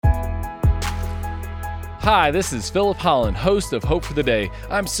Hi, this is Philip Holland, host of Hope for the Day.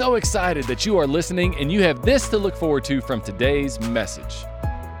 I'm so excited that you are listening and you have this to look forward to from today's message.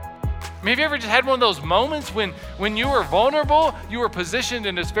 Have you ever just had one of those moments when you were vulnerable, you were positioned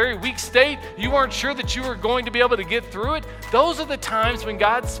in this very weak state, you weren't sure that you were going to be able to get through it? Those are the times when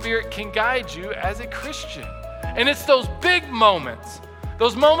God's Spirit can guide you as a Christian. And it's those big moments,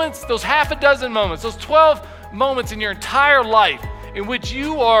 those half a dozen moments, those 12 moments in your entire life in which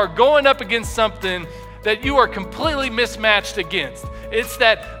you are going up against something that you are completely mismatched against. It's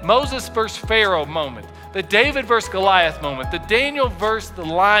that Moses versus Pharaoh moment, the David versus Goliath moment, the Daniel versus the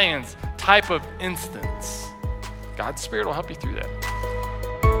lions type of instance. God's Spirit will help you through that.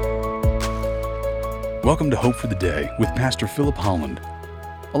 Welcome to Hope for the Day with Pastor Philip Holland.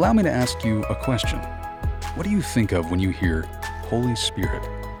 Allow me to ask you a question. What do you think of when you hear Holy Spirit?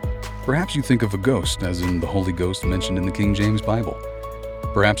 Perhaps you think of a ghost, as in the Holy Ghost mentioned in the King James Bible.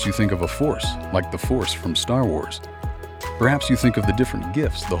 Perhaps you think of a force, like the Force from Star Wars. Perhaps you think of the different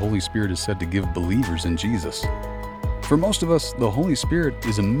gifts the Holy Spirit is said to give believers in Jesus. For most of us, the Holy Spirit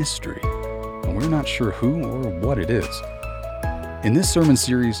is a mystery, and we're not sure who or what it is. In this sermon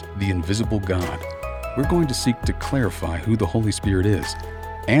series, The Invisible God, we're going to seek to clarify who the Holy Spirit is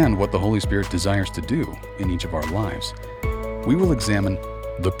and what the Holy Spirit desires to do in each of our lives. We will examine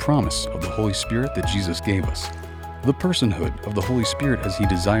the promise of the Holy Spirit that Jesus gave us, the personhood of the Holy Spirit as He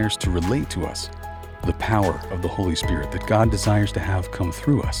desires to relate to us, the power of the Holy Spirit that God desires to have come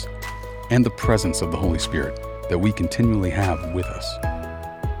through us, and the presence of the Holy Spirit that we continually have with us.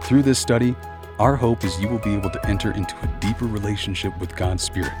 Through this study, our hope is you will be able to enter into a deeper relationship with God's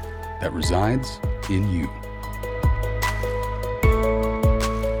Spirit that resides in you.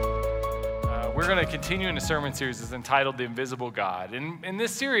 We're going to continue in a sermon series that's entitled The Invisible God. And in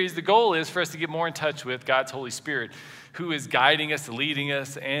this series, the goal is for us to get more in touch with God's Holy Spirit, who is guiding us, leading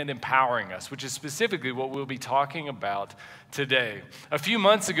us, and empowering us, which is specifically what we'll be talking about today. A few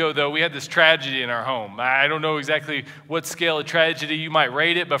months ago, though, we had this tragedy in our home. I don't know exactly what scale of tragedy you might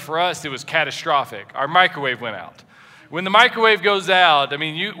rate it, but for us, it was catastrophic. Our microwave went out. When the microwave goes out,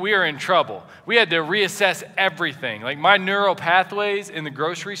 we are in trouble. We had to reassess everything. Like my neural pathways in the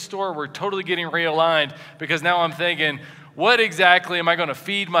grocery store were totally getting realigned because now I'm thinking, what exactly am I going to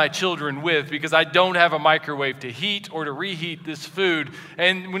feed my children with because I don't have a microwave to heat or to reheat this food?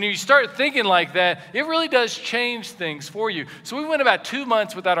 And when you start thinking like that, it really does change things for you. So we went about 2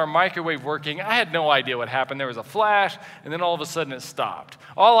 months without our microwave working. I had no idea what happened. There was a flash, and then all of a sudden it stopped.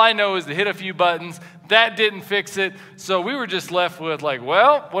 All I know is to hit a few buttons. That didn't fix it. So we were just left with like,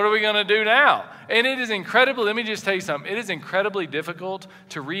 well, what are we going to do now? And it is incredibly, let me just tell you something. It is incredibly difficult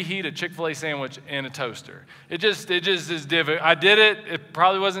to reheat a Chick-fil-A sandwich in a toaster. It just is difficult. I did it. It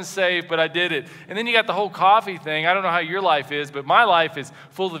probably wasn't safe, but I did it. And then you got the whole coffee thing. I don't know how your life is, but my life is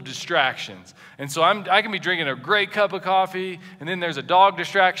full of distractions. And so I can be drinking a great cup of coffee, and then there's a dog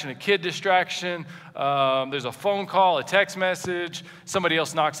distraction, a kid distraction. There's a phone call, a text message. Somebody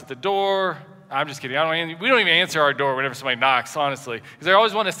else knocks at the door. I'm just kidding. We don't even answer our door whenever somebody knocks, honestly, because they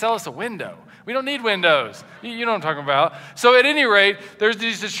always want to sell us a window. We don't need windows. You know what I'm talking about. So at any rate, there's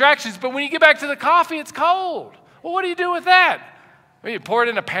these distractions, but when you get back to the coffee, it's cold. Well, what do you do with that? Well, you pour it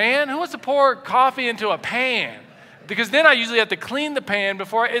in a pan? Who wants to pour coffee into a pan? Because then I usually have to clean the pan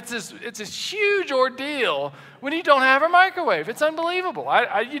before. It's this huge ordeal when you don't have a microwave. It's unbelievable.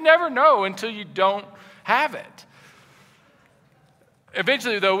 You never know until you don't have it.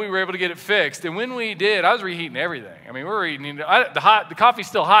 Eventually, though, we were able to get it fixed, and when we did, I was reheating everything. We're reheating. The coffee's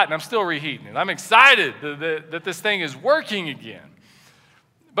still hot, and I'm still reheating it. I'm excited that this thing is working again.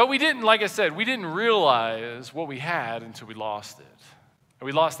 But we didn't, like I said, we didn't realize what we had until we lost it. And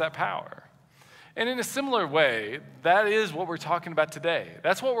we lost that power. And in a similar way, that is what we're talking about today.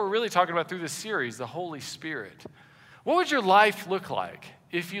 That's what we're really talking about through this series, the Holy Spirit. What would your life look like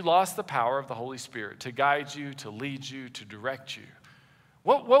if you lost the power of the Holy Spirit to guide you, to lead you, to direct you?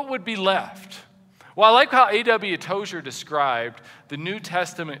 What would be left? Well, I like how A.W. Tozer described the New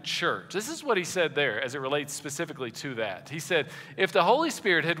Testament church. This is what he said there as it relates specifically to that. He said, if the Holy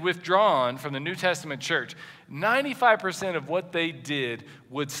Spirit had withdrawn from the New Testament church, 95% of what they did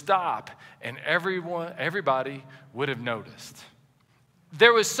would stop, and everybody would have noticed.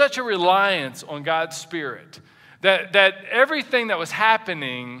 There was such a reliance on God's Spirit that everything that was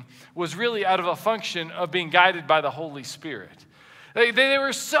happening was really out of a function of being guided by the Holy Spirit. They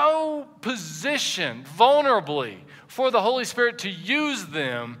were so positioned vulnerably for the Holy Spirit to use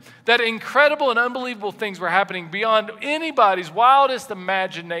them that incredible and unbelievable things were happening beyond anybody's wildest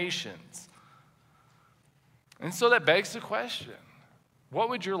imaginations. And so that begs the question, what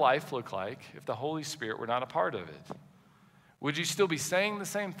would your life look like if the Holy Spirit were not a part of it? Would you still be saying the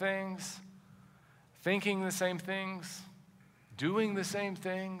same things, thinking the same things, doing the same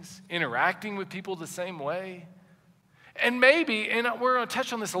things, interacting with people the same way. And maybe, and we're going to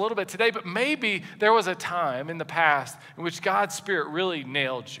touch on this a little bit today, but maybe there was a time in the past in which God's Spirit really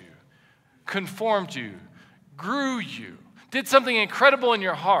nailed you, conformed you, grew you, did something incredible in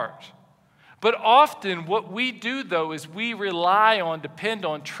your heart. But often what we do, though, is we rely on, depend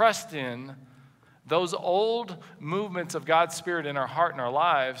on, trust in those old movements of God's Spirit in our heart and our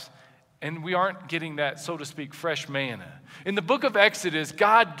lives, and we aren't getting that, so to speak, fresh manna. In the book of Exodus,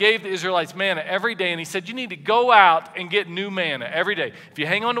 God gave the Israelites manna every day, and he said, you need to go out and get new manna every day. If you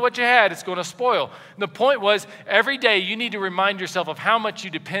hang on to what you had, it's going to spoil. And the point was, every day you need to remind yourself of how much you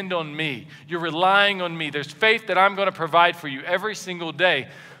depend on me. You're relying on me. There's faith that I'm going to provide for you every single day.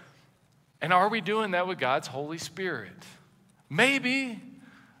 And are we doing that with God's Holy Spirit? Maybe,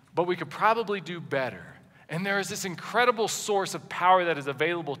 but we could probably do better. And there is this incredible source of power that is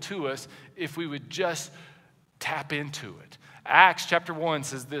available to us if we would just tap into it. Acts chapter 1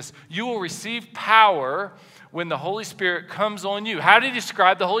 says this, you will receive power when the Holy Spirit comes on you. How did he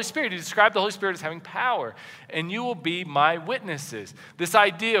describe the Holy Spirit? He described the Holy Spirit as having power. And you will be my witnesses. This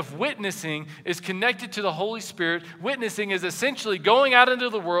idea of witnessing is connected to the Holy Spirit. Witnessing is essentially going out into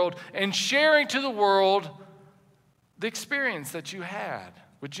the world and sharing to the world the experience that you had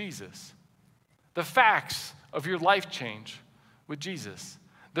with Jesus. The facts of your life change with Jesus.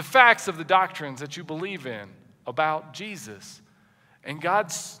 The facts of the doctrines that you believe in about Jesus. And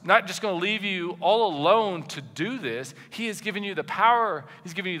God's not just going to leave you all alone to do this. He has given you the power.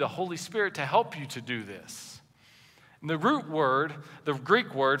 He's given you the Holy Spirit to help you to do this. And the root word, the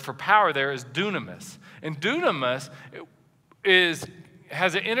Greek word for power there is dunamis. And dunamis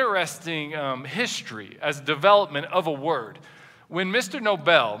has an interesting history as development of a word. When Mr.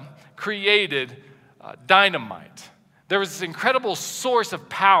 Nobel created dynamite, there was this incredible source of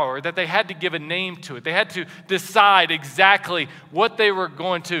power that they had to give a name to it. They had to decide exactly what they were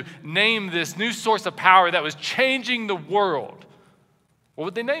going to name this new source of power that was changing the world. What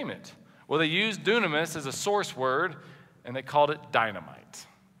would they name it? Well, they used dunamis as a source word, and they called it dynamite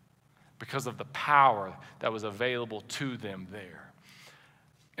because of the power that was available to them there.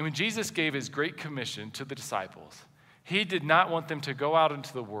 And when Jesus gave his great commission to the disciples, he did not want them to go out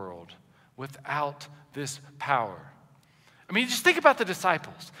into the world without this power. I mean, just think about the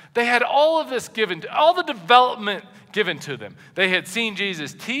disciples. They had all of this given, all the development given to them. They had seen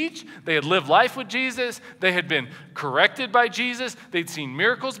Jesus teach. They had lived life with Jesus. They had been corrected by Jesus. They'd seen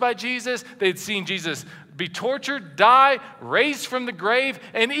miracles by Jesus. They'd seen Jesus be tortured, die, raised from the grave.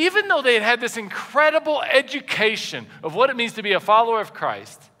 And even though they had had this incredible education of what it means to be a follower of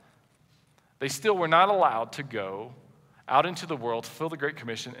Christ, they still were not allowed to go out into the world to fulfill the Great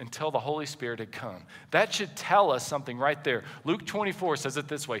Commission until the Holy Spirit had come. That should tell us something right there. Luke 24 says it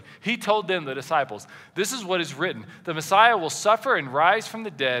this way. He told them, the disciples, this is what is written. The Messiah will suffer and rise from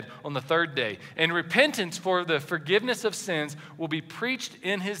the dead on the third day, and repentance for the forgiveness of sins will be preached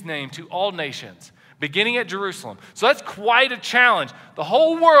in his name to all nations, beginning at Jerusalem. So that's quite a challenge. The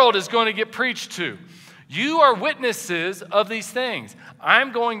whole world is going to get preached to. You are witnesses of these things.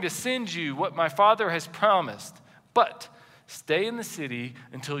 I'm going to send you what my Father has promised, but stay in the city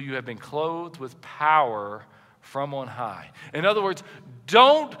until you have been clothed with power from on high. In other words,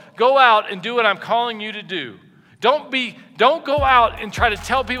 don't go out and do what I'm calling you to do. Don't go out and try to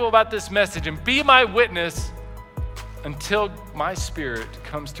tell people about this message and be my witness until my Spirit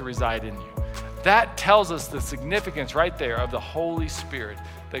comes to reside in you. That tells us the significance right there of the Holy Spirit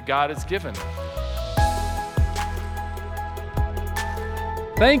that God has given.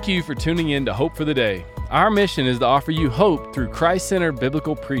 Thank you for tuning in to Hope for the Day. Our mission is to offer you hope through Christ-centered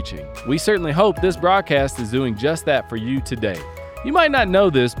biblical preaching. We certainly hope this broadcast is doing just that for you today. You might not know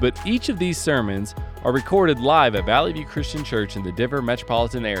this, but each of these sermons are recorded live at Valley View Christian Church in the Denver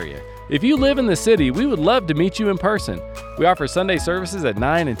metropolitan area. If you live in the city, we would love to meet you in person. We offer Sunday services at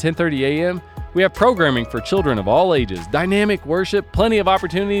 9 and 10:30 a.m. We have programming for children of all ages, dynamic worship, plenty of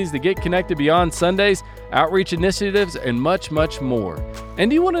opportunities to get connected beyond Sundays, outreach initiatives, and much, much more. And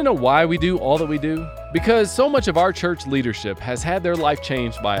do you want to know why we do all that we do? Because so much of our church leadership has had their life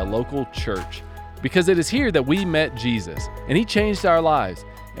changed by a local church. Because it is here that we met Jesus, and he changed our lives.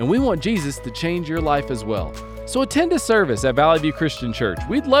 And we want Jesus to change your life as well. So attend a service at Valley View Christian Church.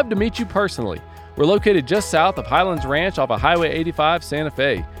 We'd love to meet you personally. We're located just south of Highlands Ranch off of Highway 85, Santa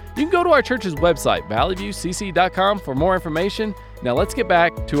Fe. You can go to our church's website, valleyviewcc.com, for more information. Now let's get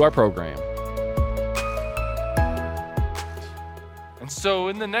back to our program. And so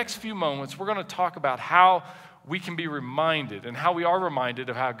in the next few moments, we're going to talk about how we can be reminded, and how we are reminded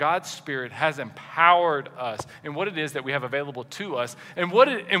of how God's Spirit has empowered us and what it is that we have available to us and when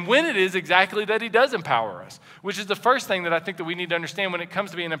it is exactly that he does empower us, which is the first thing that I think that we need to understand when it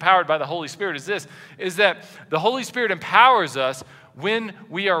comes to being empowered by the Holy Spirit is that the Holy Spirit empowers us when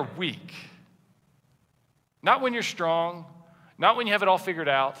we are weak. Not when you're strong, not when you have it all figured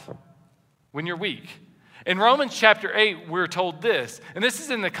out, when you're weak. In Romans chapter 8, we're told this, and this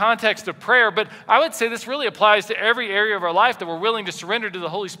is in the context of prayer, but I would say this really applies to every area of our life that we're willing to surrender to the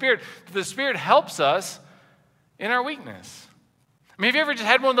Holy Spirit. The Spirit helps us in our weakness. I mean, have you ever just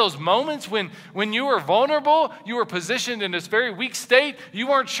had one of those moments when you were vulnerable, you were positioned in this very weak state, you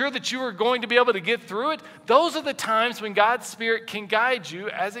weren't sure that you were going to be able to get through it? Those are the times when God's Spirit can guide you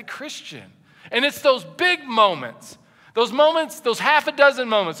as a Christian. And it's those big moments, those half a dozen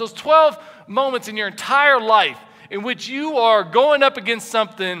moments, those 12 moments in your entire life in which you are going up against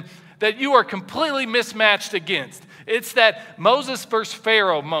something that you are completely mismatched against. It's that Moses versus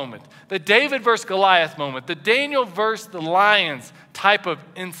Pharaoh moment, the David versus Goliath moment, the Daniel versus the lions type of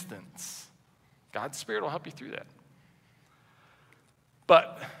instance. God's Spirit will help you through that.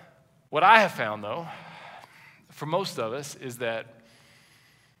 But what I have found, though, for most of us, is that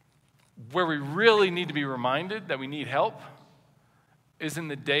where we really need to be reminded that we need help is in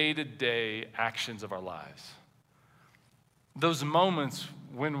the day-to-day actions of our lives. Those moments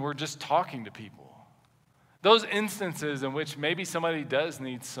when we're just talking to people. Those instances in which maybe somebody does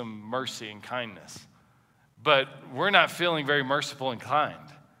need some mercy and kindness, but we're not feeling very merciful and kind.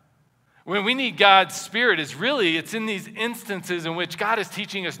 When we need God's Spirit, it's in these instances in which God is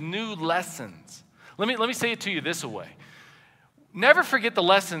teaching us new lessons. Let me say it to you this way. Never forget the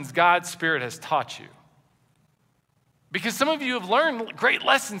lessons God's Spirit has taught you. Because some of you have learned great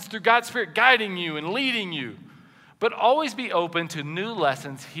lessons through God's Spirit guiding you and leading you. But always be open to new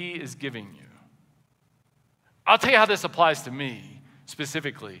lessons he is giving you. I'll tell you how this applies to me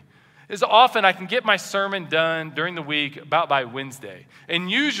specifically. Is often I can get my sermon done during the week about by Wednesday. And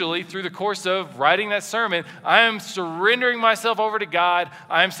usually through the course of writing that sermon, I am surrendering myself over to God.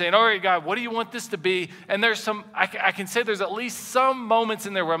 I'm saying, all right, God, what do you want this to be? And there's I can say there's at least some moments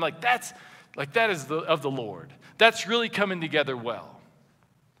in there where I'm like, that is of the Lord. That's really coming together well.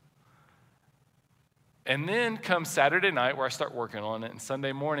 And then comes Saturday night where I start working on it, and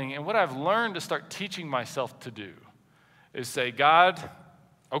Sunday morning. And what I've learned to start teaching myself to do is say, God,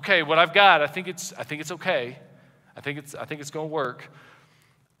 okay, what I've got, I think it's okay. I think it's going to work.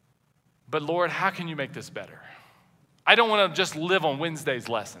 But Lord, how can you make this better? I don't want to just live on Wednesday's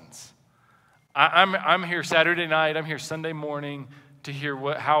lessons. I'm here Saturday night. I'm here Sunday morning to hear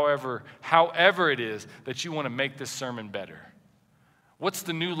however it is that you want to make this sermon better. What's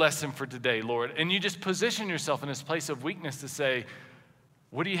the new lesson for today, Lord? And you just position yourself in this place of weakness to say,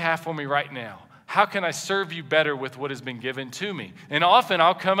 what do you have for me right now? How can I serve you better with what has been given to me? And often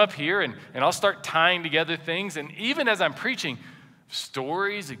I'll come up here and I'll start tying together things. And even as I'm preaching,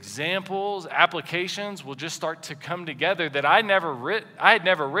 stories, examples, applications will just start to come together that I had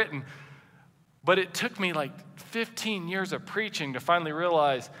never written. But it took me like 15 years of preaching to finally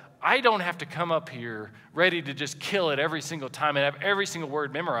realize I don't have to come up here ready to just kill it every single time and have every single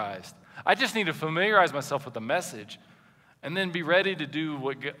word memorized. I just need to familiarize myself with the message and then be ready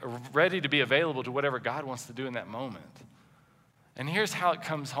to be available to whatever God wants to do in that moment. And here's how it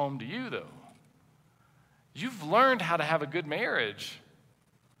comes home to you, though. You've learned how to have a good marriage.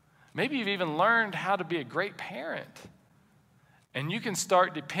 Maybe you've even learned how to be a great parent. And you can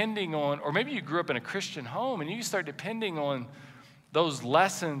start depending on, or maybe you grew up in a Christian home and you can start depending on those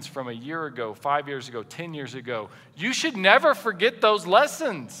lessons from a year ago, 5 years ago, 10 years ago. You should never forget those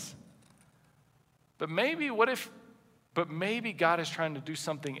lessons. But maybe God is trying to do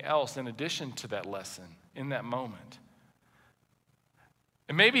something else in addition to that lesson in that moment.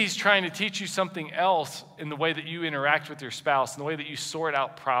 And maybe he's trying to teach you something else in the way that you interact with your spouse, in the way that you sort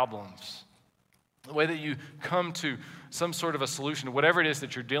out problems, the way that you come to some sort of a solution to whatever it is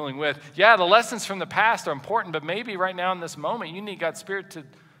that you're dealing with. Yeah, the lessons from the past are important, but maybe right now in this moment, you need God's Spirit to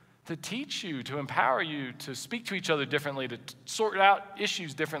teach you, to empower you, to speak to each other differently, to sort out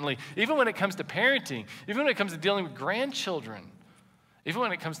issues differently, even when it comes to parenting, even when it comes to dealing with grandchildren, even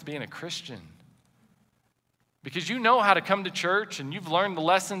when it comes to being a Christian. Because you know how to come to church and you've learned the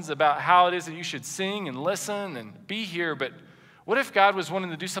lessons about how it is that you should sing and listen and be here, but what if God was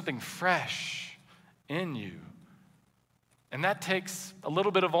wanting to do something fresh in you? And that takes a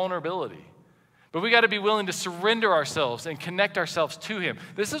little bit of vulnerability. But we got to be willing to surrender ourselves and connect ourselves to him.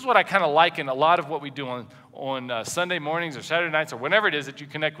 This is what I kind of liken a lot of what we do on Sunday mornings or Saturday nights or whenever it is that you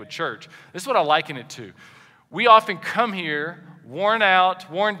connect with church. This is what I liken it to. We often come here worn out,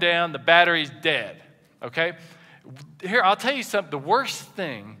 worn down, the battery's dead, okay? Here, I'll tell you something. The worst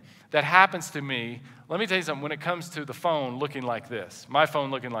thing that happens to me, let me tell you something, when it comes to the phone looking like this, my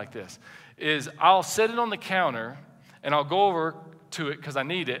phone looking like this, is I'll set it on the counter and I'll go over to it because I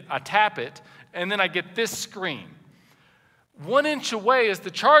need it. I tap it, and then I get this screen. 1 inch away is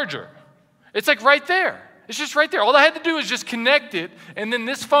the charger. It's like right there. It's just right there. All I had to do is just connect it, and then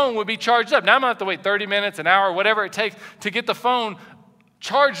this phone would be charged up. Now I'm going to have to wait 30 minutes, an hour, whatever it takes to get the phone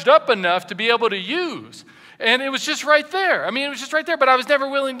charged up enough to be able to use. And it was just right there. I mean, it was just right there, but I was never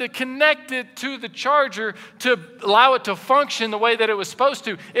willing to connect it to the charger to allow it to function the way that it was supposed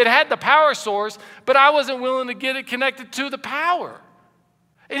to. It had the power source, but I wasn't willing to get it connected to the power.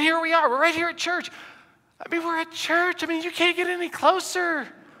 And here we are. We're right here at church. I mean, we're at church. I mean, you can't get any closer.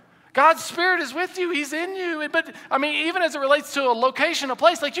 God's Spirit is with you. He's in you. But, I mean, even as it relates to a location, a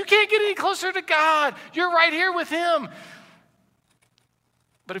place, like you can't get any closer to God. You're right here with Him.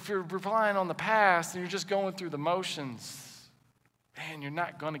 But if you're relying on the past and you're just going through the motions, man, you're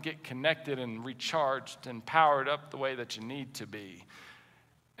not going to get connected and recharged and powered up the way that you need to be.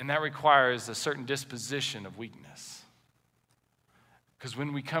 And that requires a certain disposition of weakness. Because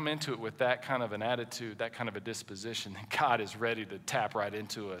when we come into it with that kind of an attitude, that kind of a disposition, then God is ready to tap right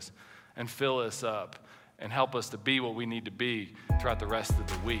into us and fill us up and help us to be what we need to be throughout the rest of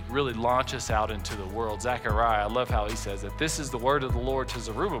the week. Really launch us out into the world. Zechariah, I love how he says that this is the word of the Lord to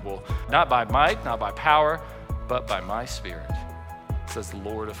Zerubbabel, not by might, not by power, but by my Spirit, says the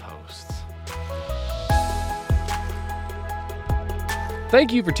Lord of hosts.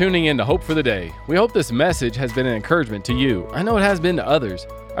 Thank you for tuning in to Hope for the Day. We hope this message has been an encouragement to you. I know it has been to others.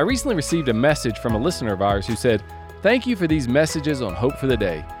 I recently received a message from a listener of ours who said, "Thank you for these messages on Hope for the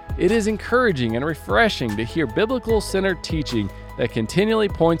Day. It is encouraging and refreshing to hear biblical-centered teaching that continually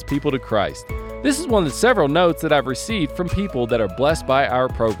points people to Christ. This is one of the several notes that I've received from people that are blessed by our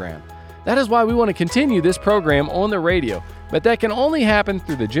program. That is why we want to continue this program on the radio, but that can only happen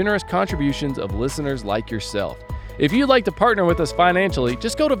through the generous contributions of listeners like yourself. If you'd like to partner with us financially,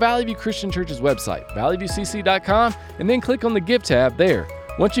 just go to Valley View Christian Church's website, valleyviewcc.com, and then click on the Give tab there.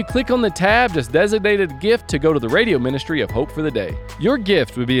 Once you click on the tab, just designate a gift to go to the radio ministry of Hope for the Day. Your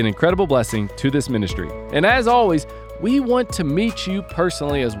gift would be an incredible blessing to this ministry. And as always, we want to meet you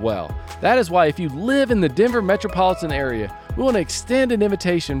personally as well. That is why if you live in the Denver metropolitan area, we want to extend an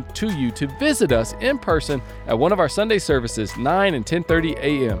invitation to you to visit us in person at one of our Sunday services, 9 and 10:30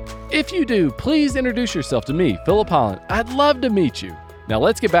 a.m. If you do, please introduce yourself to me, Philip Holland. I'd love to meet you. Now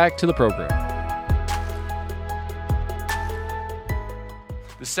let's get back to the program.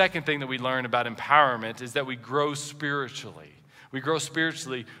 The second thing that we learn about empowerment is that we grow spiritually. We grow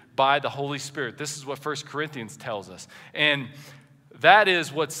spiritually by the Holy Spirit. This is what 1 Corinthians tells us. And that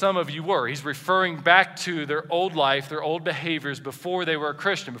is what some of you were. He's referring back to their old life, their old behaviors before they were a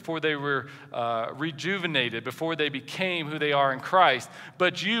Christian, before they were rejuvenated, before they became who they are in Christ.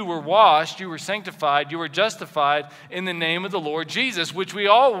 But you were washed, you were sanctified, you were justified in the name of the Lord Jesus, which we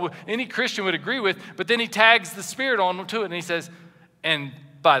all, any Christian would agree with. But then he tags the Spirit on to it, and he says, and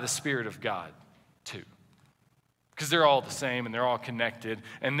by the Spirit of God too. Because they're all the same and they're all connected,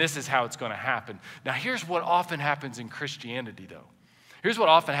 and this is how it's going to happen. Now, here's what often happens in Christianity, though. Here's what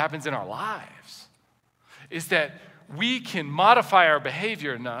often happens in our lives, is that we can modify our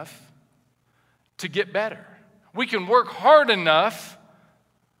behavior enough to get better. We can work hard enough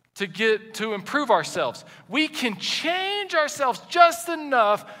to improve ourselves. We can change ourselves just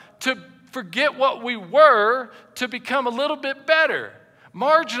enough to forget what we were to become a little bit better,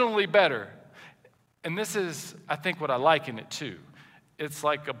 marginally better. And this is, I think, what I liken it to. It's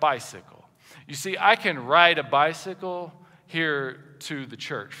like a bicycle. You see, I can ride a bicycle here to the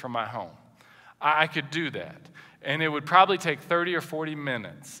church from my home. I could do that. And it would probably take 30 or 40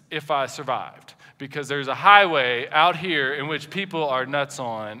 minutes if I survived, because there's a highway out here in which people are nuts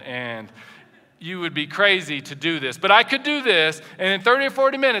on, and you would be crazy to do this. But I could do this, and in 30 or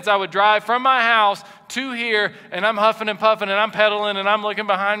 40 minutes, I would drive from my house to here, and I'm huffing and puffing, and I'm pedaling, and I'm looking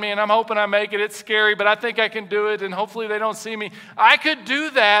behind me, and I'm hoping I make it. It's scary, but I think I can do it, and hopefully they don't see me. I could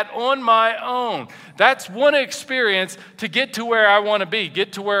do that on my own. That's one experience to get to where I want to be,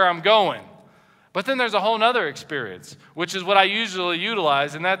 get to where I'm going. But then there's a whole other experience, which is what I usually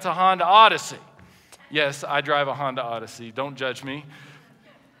utilize, and that's a Honda Odyssey. Yes, I drive a Honda Odyssey. Don't judge me.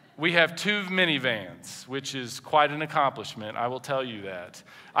 We have 2 minivans, which is quite an accomplishment. I will tell you that.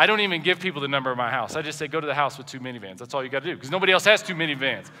 I don't even give people the number of my house. I just say, go to the house with 2 minivans. That's all you got to do, because nobody else has 2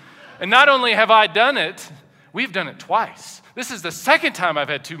 minivans. And not only have I done it, we've done it twice. This is the second time I've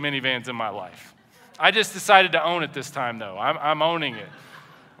had 2 minivans in my life. I just decided to own it this time, though. I'm owning it.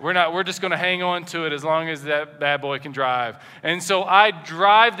 We're just going to hang on to it as long as that bad boy can drive. And so I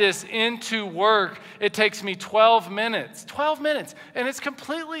drive this into work. It takes me 12 minutes, and it's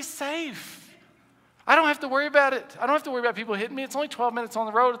completely safe. I don't have to worry about it. I don't have to worry about people hitting me. It's only 12 minutes on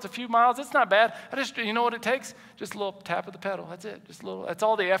the road. It's a few miles. It's not bad. You know what it takes? Just a little tap of the pedal. That's it. That's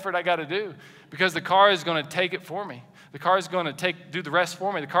all the effort I got to do, because the car is going to take it for me. The car is going to do the rest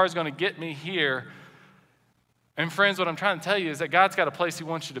for me. The car is going to get me here. And friends, what I'm trying to tell you is that God's got a place he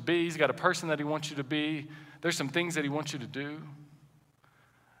wants you to be. He's got a person that he wants you to be. There's some things that he wants you to do.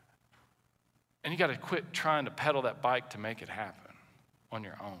 And you got to quit trying to pedal that bike to make it happen on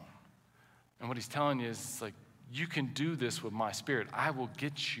your own. And what he's telling you is, like, you can do this with my Spirit. I will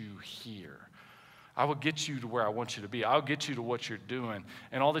get you here. I will get you to where I want you to be. I'll get you to what you're doing.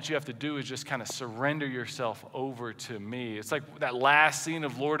 And all that you have to do is just kind of surrender yourself over to me. It's like that last scene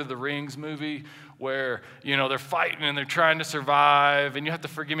of Lord of the Rings movie where, they're fighting and they're trying to survive. And you have to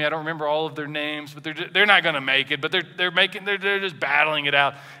forgive me, I don't remember all of their names, but they're not going to make it. But they're just battling it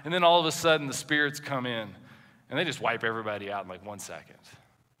out. And then all of a sudden the spirits come in and they just wipe everybody out in like 1 second.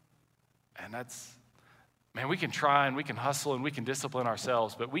 And we can try and we can hustle and we can discipline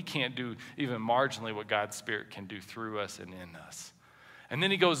ourselves, but we can't do even marginally what God's Spirit can do through us and in us. And then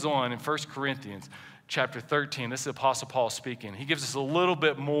he goes on in 1 Corinthians chapter 13. This is Apostle Paul speaking. He gives us a little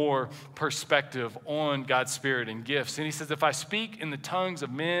bit more perspective on God's Spirit and gifts. And he says, if I speak in the tongues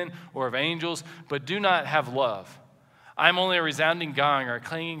of men or of angels, but do not have love, I'm only a resounding gong or a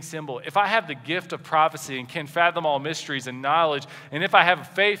clanging cymbal. If I have the gift of prophecy and can fathom all mysteries and knowledge, and if I have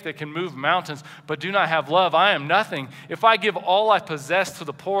faith that can move mountains, but do not have love, I am nothing. If I give all I possess to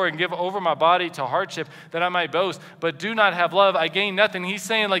the poor and give over my body to hardship that I might boast, but do not have love, I gain nothing. He's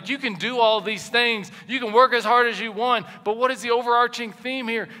saying, like, you can do all these things. You can work as hard as you want, but what is the overarching theme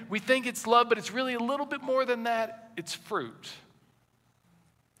here? We think it's love, but it's really a little bit more than that. It's fruit.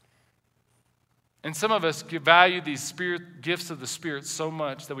 And some of us value these gifts of the Spirit so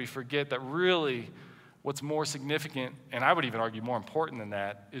much that we forget that really what's more significant, and I would even argue more important than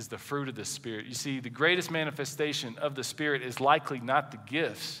that, is the fruit of the Spirit. You see, the greatest manifestation of the Spirit is likely not the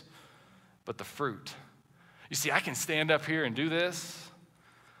gifts, but the fruit. You see, I can stand up here and do this,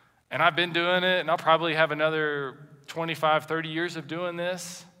 and I've been doing it, and I'll probably have another 25, 30 years of doing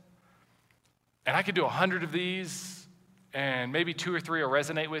this, and I could do 100 of these, and maybe 2 or 3 will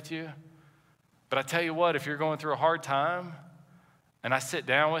resonate with you. But I tell you what, if you're going through a hard time and I sit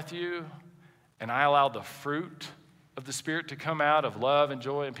down with you and I allow the fruit of the Spirit to come out of love and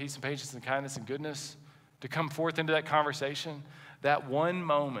joy and peace and patience and kindness and goodness to come forth into that conversation, that one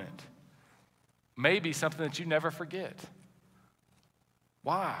moment may be something that you never forget.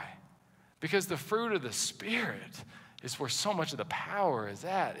 Why? Because the fruit of the Spirit is where so much of the power is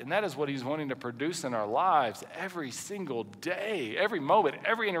at. And that is what he's wanting to produce in our lives every single day, every moment,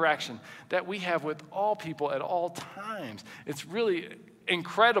 every interaction that we have with all people at all times. It's really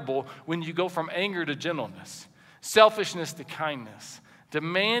incredible when you go from anger to gentleness, selfishness to kindness,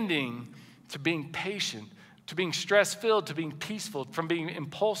 demanding to being patient, to being stress-filled, to being peaceful, from being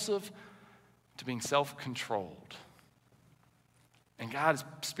impulsive to being self-controlled. And God's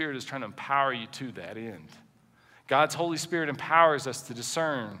Spirit is trying to empower you to that end. God's Holy Spirit empowers us to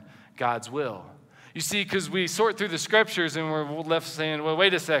discern God's will. You see, because we sort through the scriptures and we're left saying, well,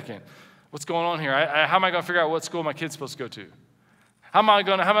 wait a second. What's going on here? How am I going to figure out what school my kid's supposed to go to? How am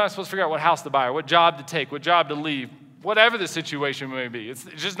I supposed to figure out what house to buy or what job to take, what job to leave, whatever the situation may be? It's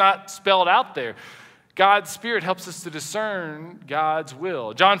just not spelled out there. God's Spirit helps us to discern God's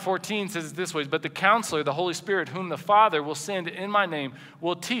will. John 14 says it this way, but the Counselor, the Holy Spirit, whom the Father will send in my name,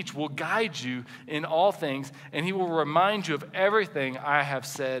 will teach, will guide you in all things, and he will remind you of everything I have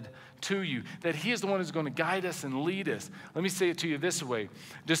said to you. That he is the one who's going to guide us and lead us. Let me say it to you this way.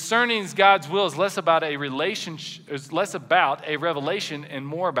 Discerning God's will is less about a relationship, is less about a revelation and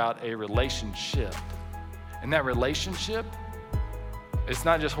more about a relationship. And that relationship, it's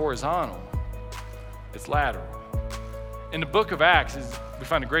not just horizontal. It's lateral. In the book of Acts, we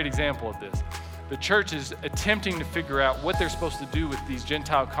find a great example of this. The church is attempting to figure out what they're supposed to do with these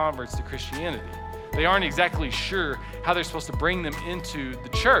Gentile converts to Christianity. They aren't exactly sure how they're supposed to bring them into the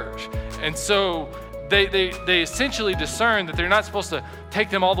church. And so they essentially discern that they're not supposed to take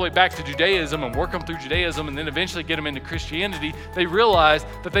them all the way back to Judaism and work them through Judaism and then eventually get them into Christianity. They realize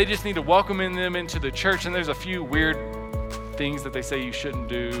that they just need to welcome them into the church, and there's a few weird things that they say you shouldn't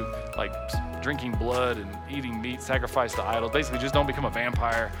do, like drinking blood and eating meat sacrificed to idols. Basically, just don't become a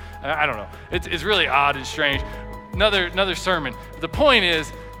vampire. I don't know. It's really odd and strange. Another sermon. The point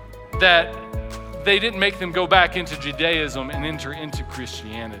is that they didn't make them go back into Judaism and enter into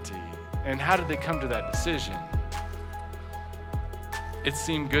Christianity. And how did they come to that decision? it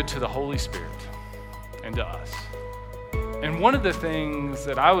seemed good to the Holy Spirit and to us. And one of the things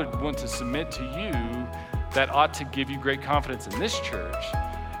that I would want to submit to you that ought to give you great confidence in this church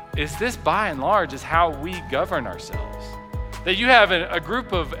is this, by and large, is how we govern ourselves. That you have a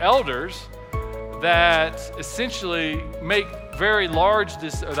group of elders that essentially make very large,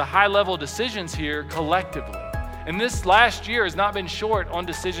 or the high-level decisions here collectively. And this last year has not been short on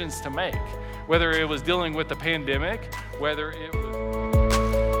decisions to make, whether it was dealing with the pandemic, whether it was...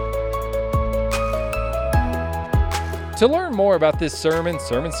 To learn more about this sermon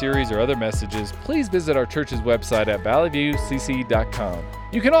series, or other messages, please visit our church's website at valleyviewcc.com.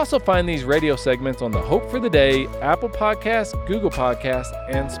 You can also find these radio segments on the Hope for the Day, Apple Podcasts, Google Podcasts,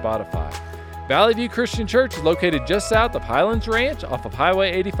 and Spotify. Valley View Christian Church is located just south of Highlands Ranch off of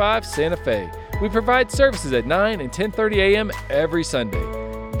Highway 85, Santa Fe. We provide services at 9 and 10:30 a.m. every Sunday.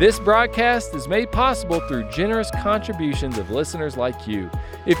 This broadcast is made possible through generous contributions of listeners like you.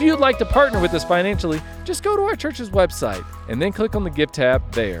 If you'd like to partner with us financially, just go to our church's website and then click on the Give tab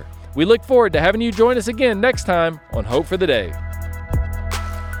there. We look forward to having you join us again next time on Hope for the Day.